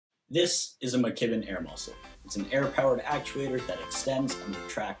This is a McKibben air muscle. It's an air-powered actuator that extends and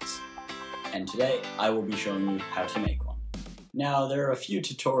retracts, and today I will be showing you how to make one. Now, there are a few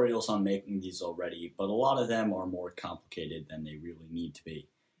tutorials on making these already, but a lot of them are more complicated than they really need to be.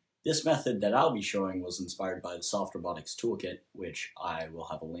 This method that I'll be showing was inspired by the Soft Robotics Toolkit, which I will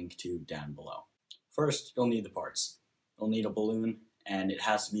have a link to down below. First, you'll need the parts. You'll need a balloon, and it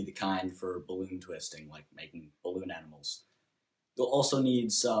has to be the kind for balloon twisting, like making balloon animals. You'll also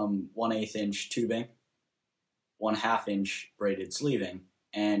need some 1/8 inch tubing, 1/2 inch braided sleeving,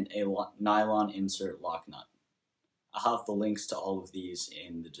 and a nylon insert lock nut. I'll have the links to all of these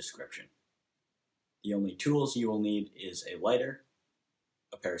in the description. The only tools you will need is a lighter,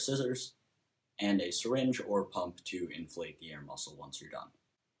 a pair of scissors, and a syringe or pump to inflate the air muscle once you're done.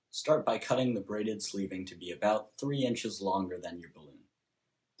 Start by cutting the braided sleeving to be about 3 inches longer than your balloon.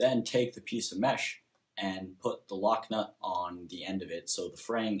 Then take the piece of mesh and put the lock nut on the end of it so the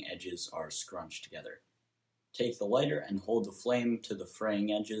fraying edges are scrunched together. Take the lighter and hold the flame to the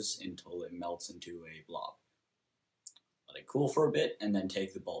fraying edges until it melts into a blob. Let it cool for a bit and then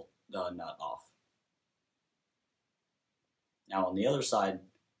take the nut off. Now on the other side,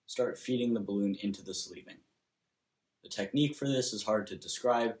 start feeding the balloon into the sleeving. The technique for this is hard to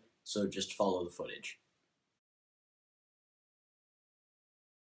describe, so just follow the footage.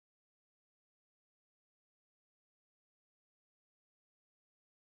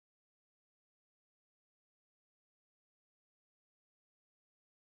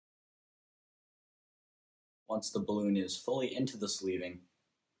 Once the balloon is fully into the sleeving,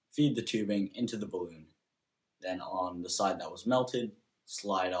 feed the tubing into the balloon. Then on the side that was melted,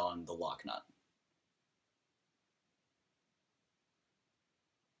 slide on the lock nut.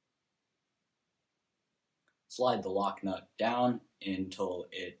 Slide the lock nut down until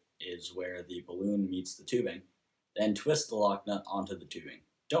it is where the balloon meets the tubing. Then twist the lock nut onto the tubing.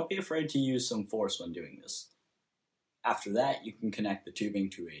 Don't be afraid to use some force when doing this. After that, you can connect the tubing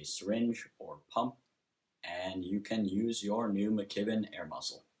to a syringe or pump, and you can use your new McKibben air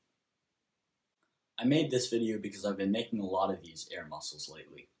muscle. I made this video because I've been making a lot of these air muscles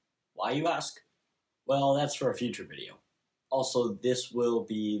lately. Why, you ask? Well, that's for a future video. Also, this will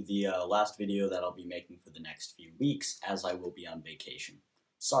be the last video that I'll be making for the next few weeks, as I will be on vacation.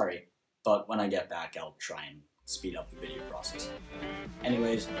 Sorry, but when I get back, I'll try and speed up the video process.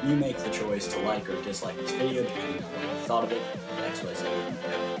 Anyways, you make the choice to like or dislike this video depending on what you thought of it.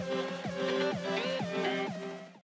 XYZ.